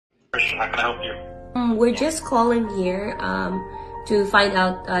information. How can I help you? We're just calling here to find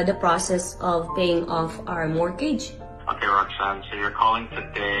out the process of paying off our mortgage. Okay, Roxanne, so you're calling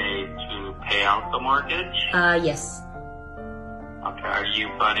today to pay out the mortgage? Yes. Okay, are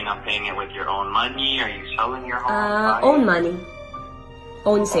you planning on paying it with your own money? Are you selling your home? Own money.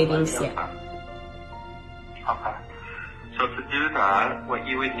 Own savings, money, yeah. Okay. So to do that, what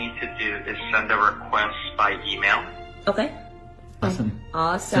you would need to do is send a request by email. Okay. Awesome.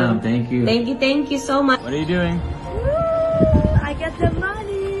 Awesome. Thank you. Thank you so much. What are you doing? I get the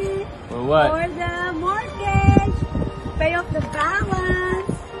money For what? for the mortgage, pay off the balance.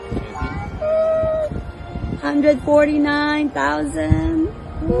 149,000.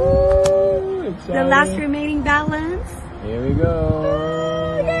 The last remaining balance. Here we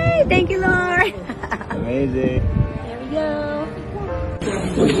go. Okay, thank you, Lord. Amazing. Here we go.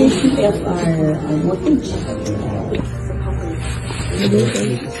 Pay off our mortgage.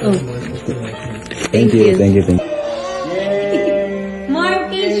 Thank you.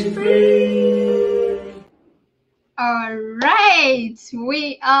 Mortgage free. All right,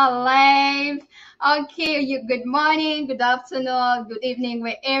 we are live. Okay, good morning, good afternoon, good evening,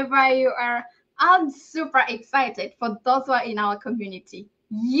 wherever you are. I'm super excited for those who are in our community.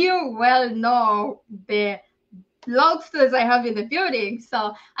 You well know the lobsters I have in the building,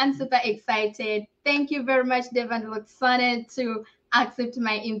 so I'm super excited. Thank you very much, Devon Luxana, to accept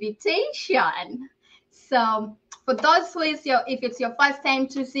my invitation. So for those who is if it's your first time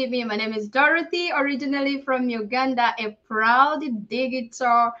to see me, my name is Dorothy, originally from Uganda, a proud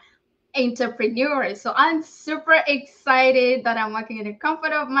digital entrepreneur. So I'm super excited that I'm working in the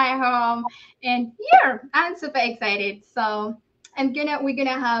comfort of my home, and here I'm super excited. So we're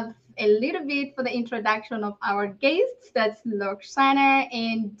gonna have a little bit for the introduction of our guests. That's Luxana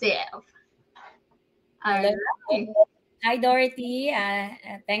and Dev. All right. Hi, Dorothy.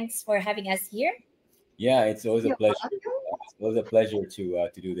 Thanks for having us here. Yeah, it's always a You're pleasure. welcome. It's always a pleasure to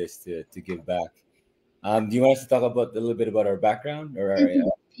do this, to give back. Do you want us to talk about a little bit about our background, or our,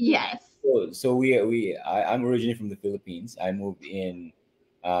 Yes. I'm originally from the Philippines. I moved in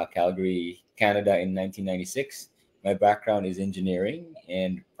Calgary, Canada in 1996. My background is engineering,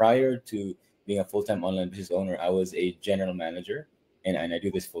 and prior to being a full-time online business owner, I was a general manager, and I do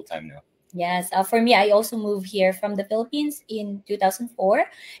this full-time now. Yes, for me, I also moved here from the Philippines in 2004,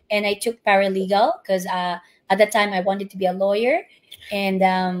 and I took paralegal because at that time I wanted to be a lawyer. And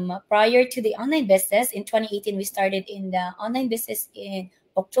prior to the online business in 2018, we started in the online business in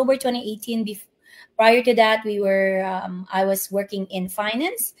October 2018. Prior to that, I was working in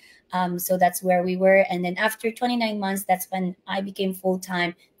finance. So that's where we were. And then after 29 months, that's when I became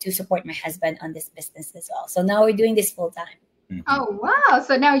full-time to support my husband on this business as well. So now we're doing this full-time. Oh, wow.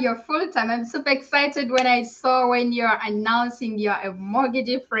 So now you're full-time. I'm super excited when you're announcing you're a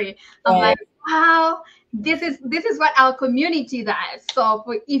mortgage free. I'm like, wow, this is what our community does. So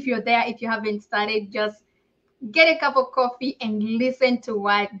if you're there, if you haven't started, just get a cup of coffee and listen to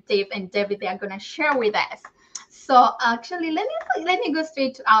what Dave and David are gonna share with us. So actually, let me go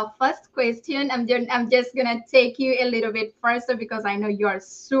straight to our first question. I'm just gonna take you a little bit faster because I know you are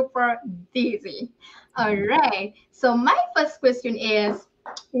super busy. All right. So my first question is,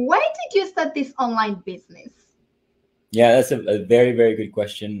 why did you start this online business? Yeah, that's a very, very good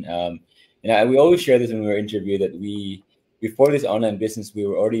question. We always share this when we're interviewed that before this online business, we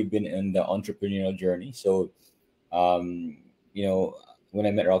were already been in the entrepreneurial journey. So, when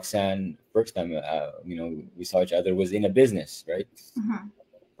I met Roxanne first time, we saw each other was in a business, right? Mm-hmm.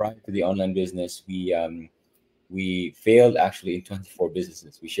 Prior to the online business, we failed actually in 24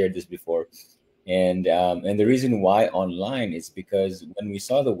 businesses. We shared this before. And the reason why online is because when we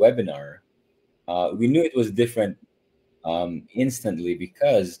saw the webinar, we knew it was different instantly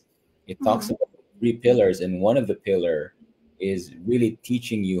because it talks about 3 pillars, and one of the pillar is really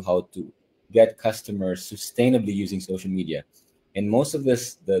teaching you how to get customers sustainably using social media. And most of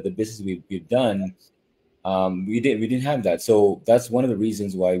the business we've done, we didn't have that. So that's one of the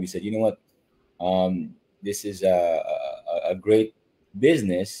reasons why we said, you know what, this is a great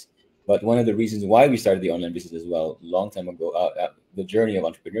business. But one of the reasons why we started the online business as well, a long time ago, the journey of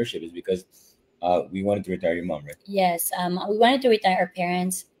entrepreneurship is because we wanted to retire your mom, right? Yes, we wanted to retire our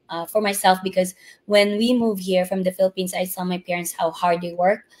parents. For myself, because when we moved here from the Philippines, I saw my parents how hard they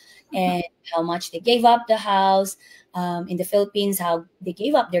work and how much they gave up the house. In the Philippines, how they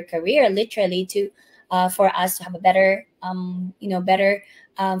gave up their career literally for us to have a better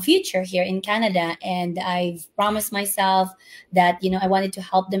future here in Canada. And I've promised myself that I wanted to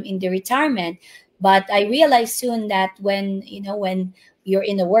help them in their retirement. But I realized soon that when you're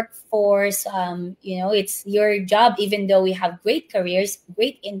in the workforce. It's your job, even though we have great careers,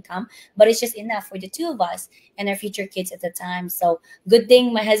 great income, but it's just enough for the two of us and our future kids at the time. So good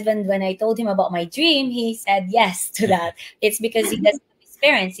thing my husband, when I told him about my dream, he said yes to that. It's because he doesn't have his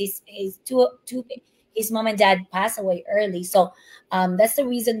parents. He's two his mom and dad passed away early. So that's the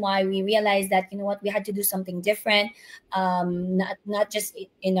reason why we realized that, you know what, we had to do something different, not just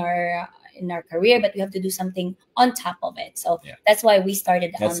in our career, but we have to do something on top of it. So Yeah. that's why we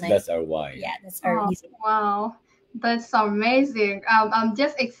started the That's online. that's our why. Yeah, that's our Oh, reason. wow. That's amazing. I'm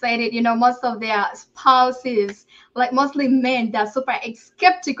just excited. Most of their spouses, like mostly men, they're super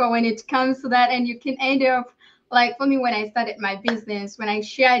skeptical when it comes to that. And you can end up, like for me, when I started my business, when I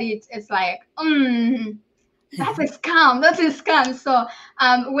shared it, it's like, that's a scam. That's a scam. So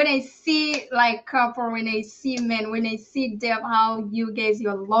when I see like couple, when I see men, when I see them, how you guys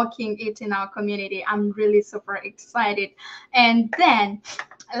you're locking it in our community, I'm really super excited. And then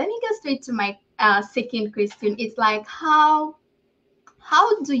let me go straight to my second question. It's like how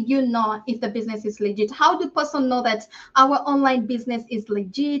do you know if the business is legit? How do person know that our online business is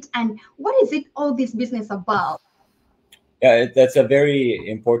legit? And what is it all this business about? Yeah, that's a very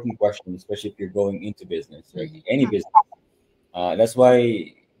important question, especially if you're going into business, right? Any business. That's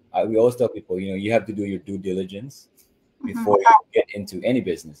why we always tell people, you have to do your due diligence before you get into any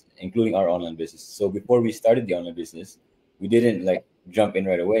business, including our online business. So before we started the online business, we didn't like jump in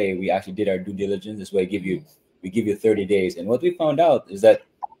right away. We actually did our due diligence. That's why we give you 30 days. And what we found out is that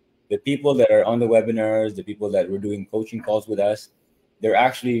the people that are on the webinars, the people that were doing coaching calls with us, they're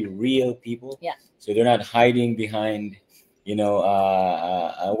actually real people. Yeah. So they're not hiding behind,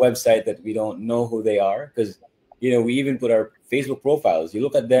 a website that we don't know who they are. Because, we even put our Facebook profiles. You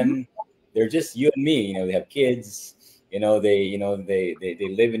look at them, they're just you and me. They have kids. They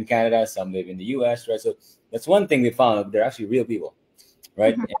live in Canada. Some live in the U.S. Right. So that's one thing we found. They're actually real people,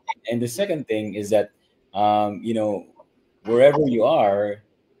 right? And the second thing is that, wherever you are,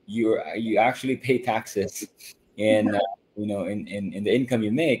 you actually pay taxes, and in the income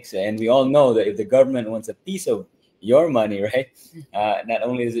you make. And we all know that if the government wants a piece of your money, right, not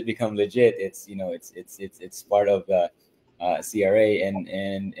only does it become legit, it's part of CRA,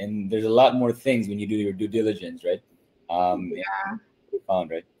 and there's a lot more things when you do your due diligence, right? We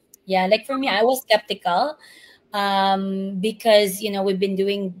found, right? Yeah, like for me, I was skeptical because we've been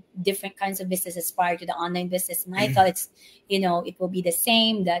doing different kinds of businesses prior to the online business, and I thought it will be the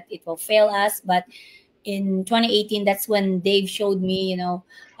same, that it will fail us. But in 2018, that's when Dave showed me,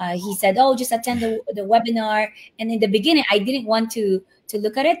 he said, oh, just attend the webinar. And in the beginning, I didn't want to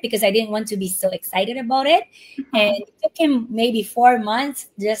look at it because I didn't want to be so excited about it. And it took him maybe 4 months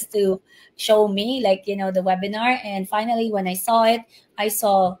just to show me, like, the webinar. And finally, when I saw it, I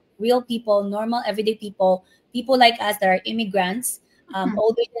saw real people, normal, everyday people like us that are immigrants,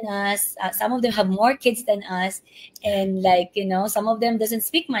 older than us. Some of them have more kids than us, and some of them doesn't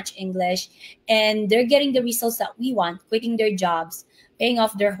speak much English, and they're getting the results that we want, quitting their jobs, paying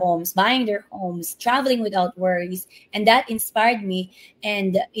off their homes, buying their homes, traveling without worries. And that inspired me,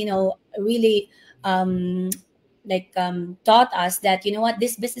 and really taught us that,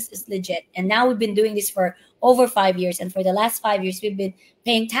 this business is legit. And now we've been doing this for over 5 years, and for the last 5 years we've been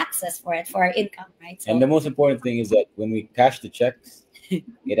paying taxes for it, for our income, right? So, and the most important thing is that when we cashed the checks,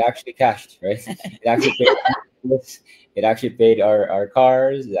 it actually cashed, right? It actually paid. It actually paid our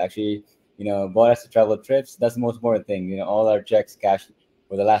cars. It actually bought us to travel trips. That's the most important thing. All our checks cashed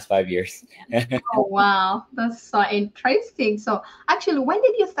for the last 5 years. Oh, wow. That's so interesting. So actually, when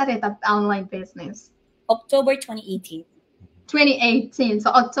did you start the online business? October 2018. 2018.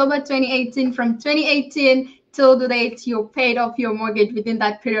 So October 2018, from 2018 till the date you paid off your mortgage within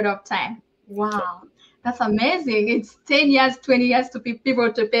that period of time. Wow. That's amazing. It's 10 years, 20 years to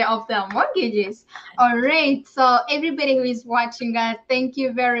people to pay off their mortgages. All right. So everybody who is watching us, thank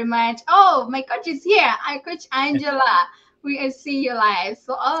you very much. Oh, my coach is here. Hi, Coach Angela. We will see you live.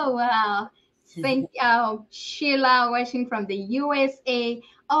 So, oh, wow. Thank you, Sheila, watching from the USA.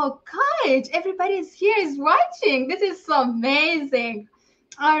 Oh, Coach, everybody's here is watching. This is so amazing.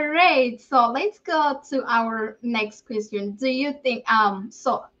 All right. So let's go to our next question. Do you think,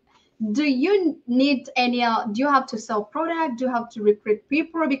 do you need any do you have to sell product, do you have to recruit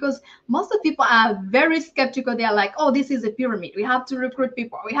people? Because most of people are very skeptical. They're like, oh, this is a pyramid, we have to recruit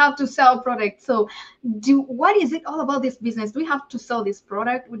people, we have to sell products. So what is it all about this business? Do we have to sell this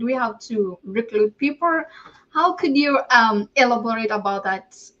product? Do we have to recruit people? How could you elaborate about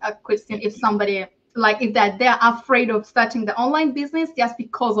that question? If somebody, like, if they're afraid of starting the online business just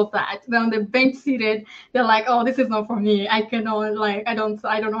because of that, they're on the bench seated, they're like, oh, this is not for me, I cannot, like, I don't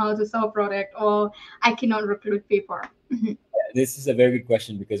know how to sell product, or I cannot recruit people. this is a very good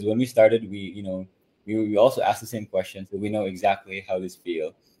question, because when we started, we also asked the same question, so we know exactly how this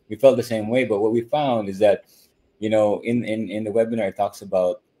feel. We felt the same way, but what we found is that, in the webinar, it talks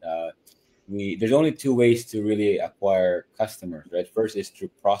about, we there's only two ways to really acquire customers, right? First is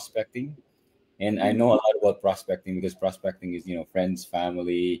through prospecting, and I know a lot about prospecting, because prospecting is, friends,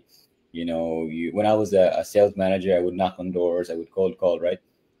 family. When I was a sales manager, I would knock on doors, I would cold call, right?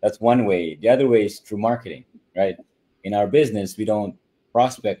 That's one way. The other way is through marketing, right? In our business, we don't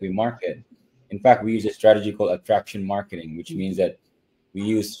prospect, we market. In fact, we use a strategy called attraction marketing, which means that we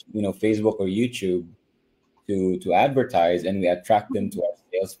use, Facebook or YouTube to advertise, and we attract them to our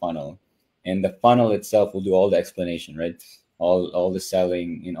sales funnel, and the funnel itself will do all the explanation, right? All the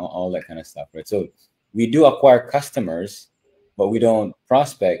selling, all that kind of stuff, right? So we do acquire customers, but we don't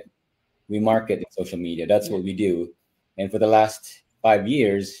prospect. We market in social media. That's what we do. And for the last 5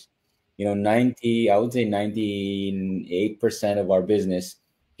 years, 90 I would say 98% of our business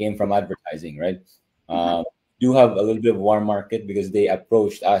came from advertising, right? Do have a little bit of warm market, because they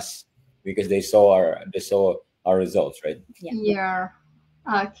approached us because they saw our results, right? Yeah.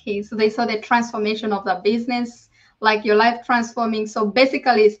 Okay, so they saw the transformation of the business, like your life transforming. So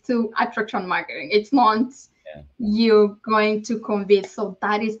basically, it's to attraction marketing. It's not Yeah. you're going to convince. So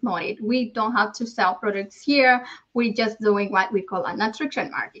that is not it. We don't have to sell products here. We're just doing what we call an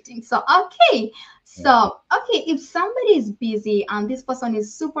attraction marketing. So okay. So okay, if somebody is busy and this person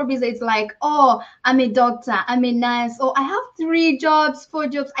is super busy, it's like, oh, I'm a doctor, I'm a nurse, oh, I have 3 jobs, 4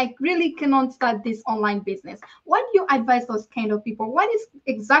 jobs. I really cannot start this online business. What do you advise those kind of people? What is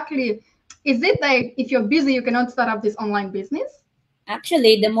exactly, is it like if you're busy, you cannot start up this online business?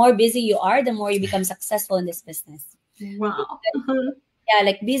 Actually, the more busy you are, the more you become successful in this business. Wow. Yeah,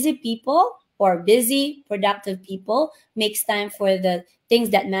 like busy people or busy productive people makes time for the things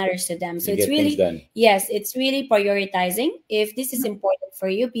that matters to them. So To it's get things really, done. yes, it's really prioritizing. If this is important for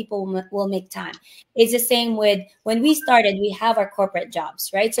you, people will make time. It's the same with when we started, we have our corporate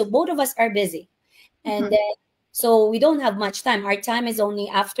jobs, right? So both of us are busy, and then so we don't have much time. Our time is only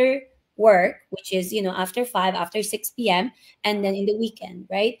after work, which is after 5, after 6 p.m., and then in the weekend,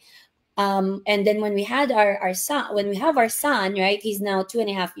 right? And then when we had our son, when we have our son, right, he's now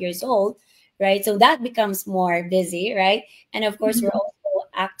 2.5 years old, right? So that becomes more busy, right? And of course, we're also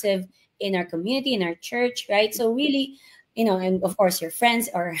active in our community, in our church, right? So really, and of course, your friends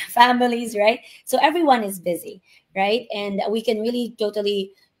or families, right? So everyone is busy, right? And we can really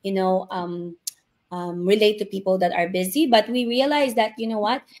totally, relate to people that are busy. But we realize that,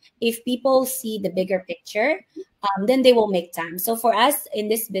 what, if people see the bigger picture, then they will make time. So for us in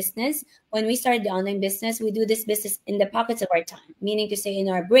this business, when we started the online business, we do this business in the pockets of our time, meaning to say in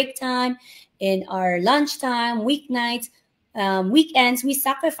our break time, in our lunch time, weeknights, weekends, we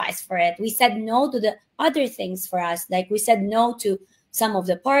sacrifice for it. We said no to the other things for us. Like we said no to some of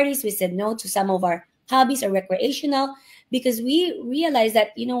the parties, we said no to some of our hobbies or recreational, because we realized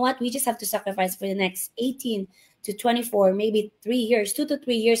that, what, we just have to sacrifice for the next 18 to 24, maybe 3 years, 2 to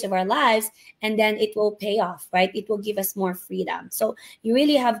 3 years of our lives, and then it will pay off, right? It will give us more freedom. So you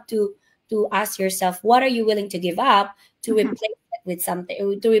really have to ask yourself, what are you willing to give up to replace it with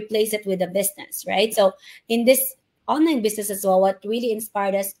something, to replace it with a business, right? So in this online business as well, what really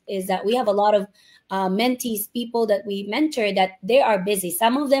inspired us is that we have a lot of mentees, people that we mentor, that they are busy.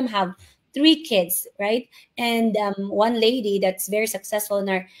 Some of them have 3 kids, right? And one lady that's very successful in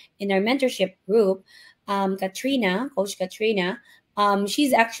our mentorship group, Coach Katrina,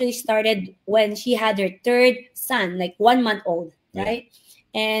 she's actually started when she had her 3rd son, like 1 month old, right?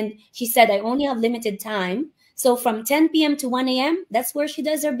 And she said, I only have limited time. So from 10 p.m. to 1 a.m., that's where she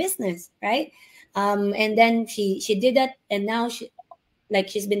does her business, right? And then she did that, and now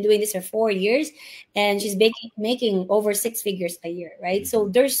she's been doing this for 4 years, and she's making over 6 figures a year, right? So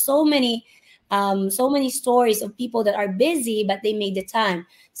there's so many stories of people that are busy, but they make the time.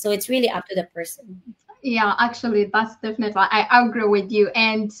 So it's really up to the person. Yeah, actually, that's definitely, I agree with you.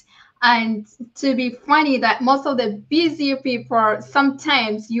 And to be funny, that most of the busy people,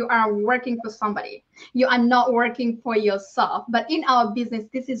 sometimes you are working for somebody. You are not working for yourself. But in our business,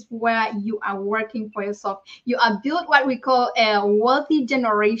 this is where you are working for yourself. You are built what we call a wealthy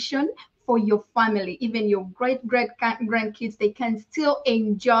generation for your family. Even your great grandkids, they can still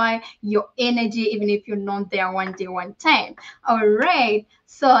enjoy your energy, even if you're not there one day, one time. All right.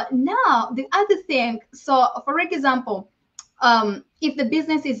 So now the other thing, so for example, if the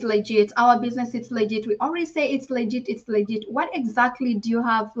business is legit, our business is legit, we always say it's legit. What exactly do you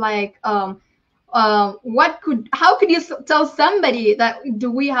have, like, how could you tell somebody that,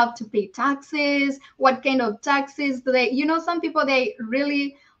 do we have to pay taxes? What kind of taxes do they, some people, they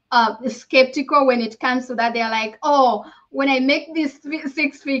really skeptical when it comes to that. They're like, oh, when I make these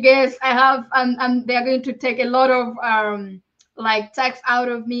six figures, I have, they're going to take a lot of like tax out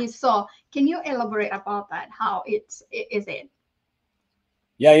of me. So can you elaborate about that? How is it?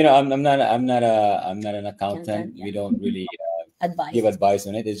 Yeah, I'm not an accountant. Yeah. We don't really Advice. give advice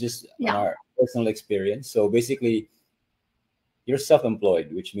on it. It's just on Yeah. our personal experience. So basically, you're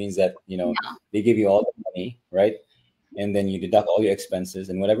self-employed, which means that Yeah. they give you all the money, right? And then you deduct all your expenses,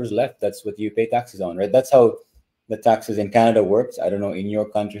 and whatever's left, that's what you pay taxes on, right? That's how the taxes in Canada works. I don't know in your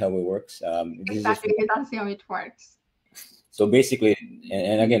country how it works. This is just Exactly. That's how it works. so basically,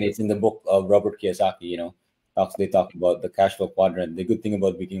 and again, it's in the book of Robert Kiyosaki. They talk about the cash flow quadrant. The good thing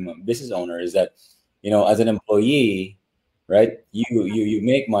about becoming a business owner is that, as an employee, right, you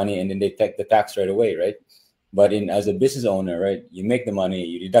make money and then they take the tax right away, right? But as a business owner, right, you make the money,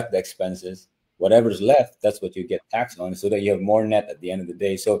 you deduct the expenses, whatever's left, that's what you get taxed on, so that you have more net at the end of the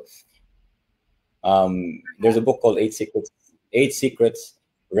day. So there's a book called Eight Secrets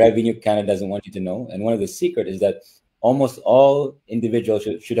Revenue Canada Doesn't Want You to Know. And one of the secret is that almost all individuals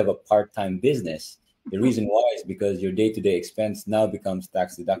should have a part-time business. The reason why is because your day-to-day expense now becomes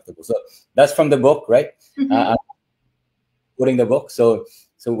tax deductible. So that's from the book, right? I'm quoting the book. So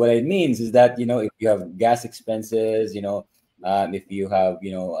what it means is that, if you have gas expenses, if you have,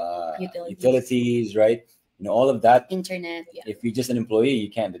 utilities, right? All of that. Internet. Yeah. If you're just an employee, you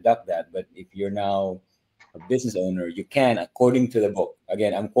can't deduct that. But if you're now a business owner, you can, according to the book.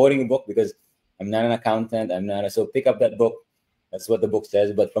 Again, I'm quoting a book because I'm not an accountant. So pick up that book. That's what the book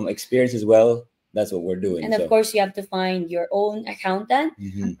says. But from experience as well, that's what we're doing. And of course, you have to find your own accountant,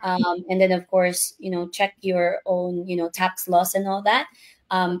 and then of course, check your own, tax laws and all that,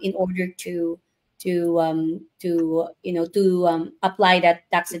 in order to apply that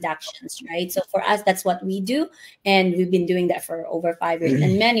tax deductions, right? So for us, that's what we do, and we've been doing that for over 5 years.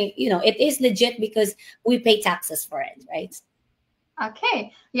 And many, it is legit because we pay taxes for it, right?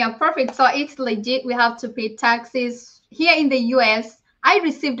 Okay, yeah, perfect. So it's legit. We have to pay taxes here in the US. I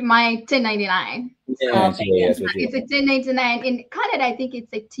received my 1099. Yeah, it's a 1099. In Canada, I think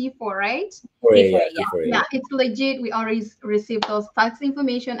it's a T4, right? Yeah, it's legit. We always receive those tax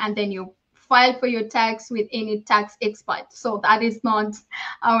information, and then you file for your tax with any tax expert. So that is not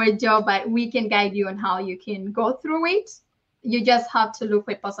our job, but we can guide you on how you can go through it. You just have to look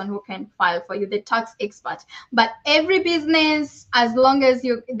for a person who can file for you, the tax expert. But every business, as long as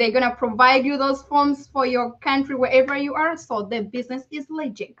they're gonna provide you those forms for your country wherever you are, so the business is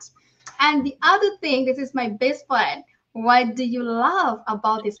legit. And the other thing, this is my best part. What do you love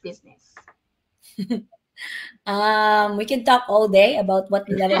about this business? We can talk all day about what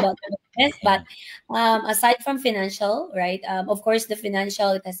we love about the business, but aside from financial, right? Of course, the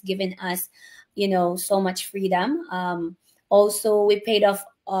financial, it has given us, so much freedom. Also, we paid off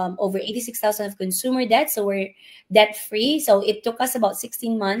over 86,000 of consumer debt, so we're debt free. So it took us about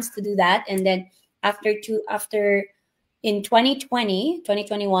 16 months to do that, and then in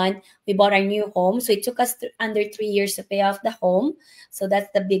 2021, we bought our new home. So it took us under 3 years to pay off the home. So that's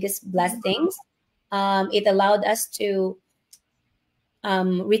the biggest blessings. It allowed us to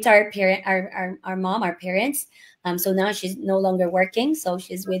retire our parents. So now she's no longer working. So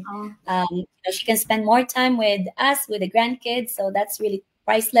she's with, she can spend more time with us, with the grandkids. So that's really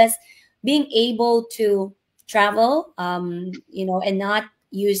priceless. Being able to travel, and not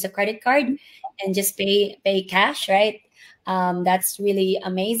use a credit card and just pay cash, right? That's really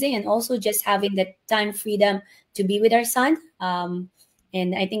amazing. And also just having the time freedom to be with our son.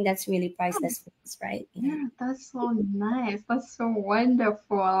 And I think that's really priceless for us, right? Yeah, that's so nice. That's so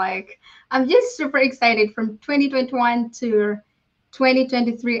wonderful. Like, I'm just super excited from 2021 to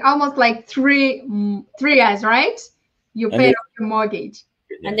 2023, almost like three years, right? You paid off your mortgage.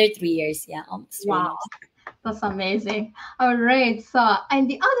 Under 3 years, yeah, almost 3 years. That's amazing. All right. So, and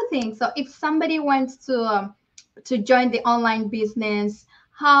the other thing, so if somebody wants to join the online business,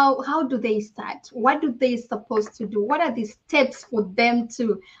 how do they start? What do they supposed to do? What are the steps for them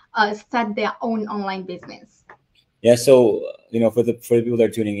to start their own online business? Yeah, so for the people that are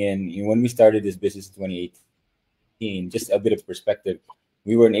tuning in, when we started this business in 2018, just a bit of perspective,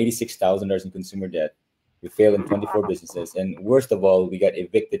 we were in $86,000 in consumer debt. We failed in 24 businesses, and worst of all, we got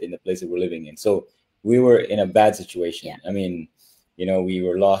evicted in the place that we're living in. So we were in a bad situation. Yeah. I mean, we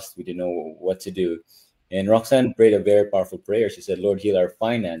were lost. We didn't know what to do. And Roxanne prayed a very powerful prayer. She said, Lord, heal our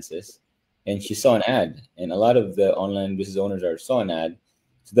finances. And she saw an ad. And a lot of the online business owners saw an ad.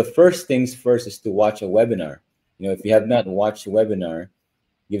 So the first things first is to watch a webinar. If you have not watched a webinar, it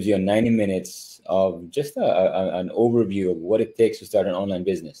gives you a 90 minutes of just an overview of what it takes to start an online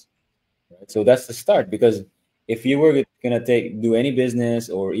business. Right? So that's the start, because if you were gonna do any business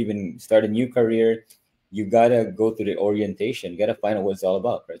or even start a new career, you gotta go through the orientation. You gotta find out what it's all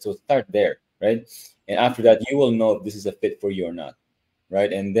about, right? So start there, right? And after that, you will know if this is a fit for you or not,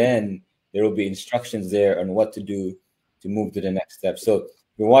 right? And then there will be instructions there on what to do to move to the next step. So if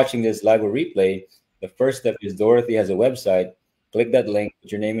you're watching this live or replay, the first step is Dorothy has a website. Click that link,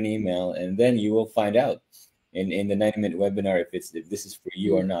 put your name and email, and then you will find out in the 90-minute webinar if this is for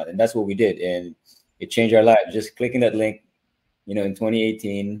you or not. And that's what we did, and it changed our lives. Just clicking that link, in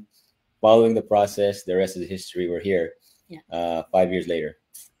 2018, following the process, the rest is history. We're here, 5 years later.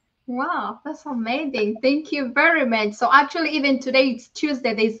 Wow, that's amazing. Thank you very much. So actually, even today, it's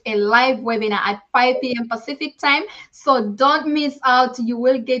Tuesday, there's a live webinar at 5 p.m. Pacific time. So don't miss out. You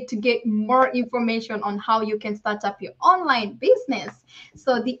will get more information on how you can start up your online business.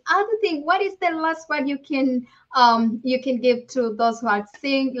 So the other thing, what is the last word you can give to those who are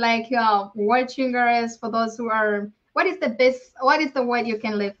seeing, like watching us, for those who are, what is the word you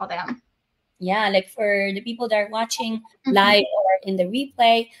can leave for them? Yeah, like for the people that are watching live or in the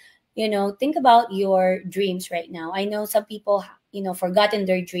replay, think about your dreams right now. I know some people, forgotten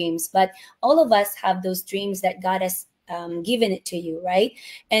their dreams, but all of us have those dreams that God has given it to you, right?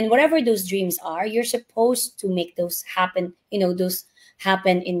 And whatever those dreams are, you're supposed to make those happen, those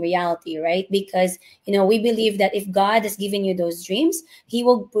happen in reality, right? Because, we believe that if God has given you those dreams, He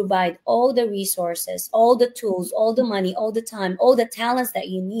will provide all the resources, all the tools, all the money, all the time, all the talents that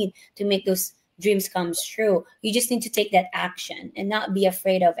you need to make those dreams comes true. You just need to take that action and not be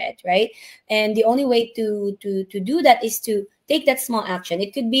afraid of it, right? And the only way to do that is to take that small action.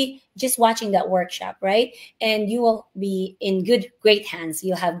 It could be just watching that workshop, right? And you will be in great hands.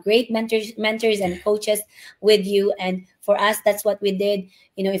 You'll have great mentors and coaches with you. And for us, that's what we did.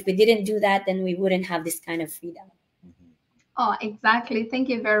 If we didn't do that, then we wouldn't have this kind of freedom. Oh, exactly. Thank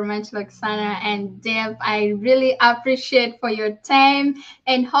you very much, Loxana and Deb. I really appreciate for your time,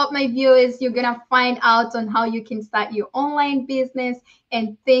 and hope my viewers, you're gonna find out on how you can start your online business.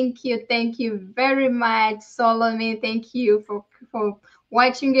 And thank you very much, Solomon. Thank you for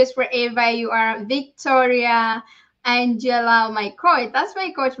watching this wherever you are. Victoria, Angela, my coach. That's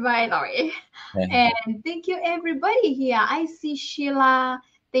my coach, by the way. And thank you, everybody here. I see Sheila.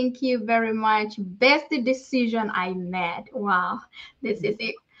 Thank you very much. Best decision I made. Wow, this is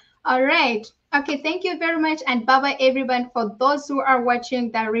it. All right. Okay, thank you very much. And bye-bye, everyone. For those who are watching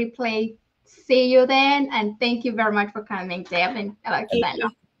the replay, see you then. And thank you very much for coming, Deb and Alexander.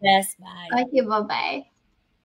 Yes, bye. Thank you. Bye-bye.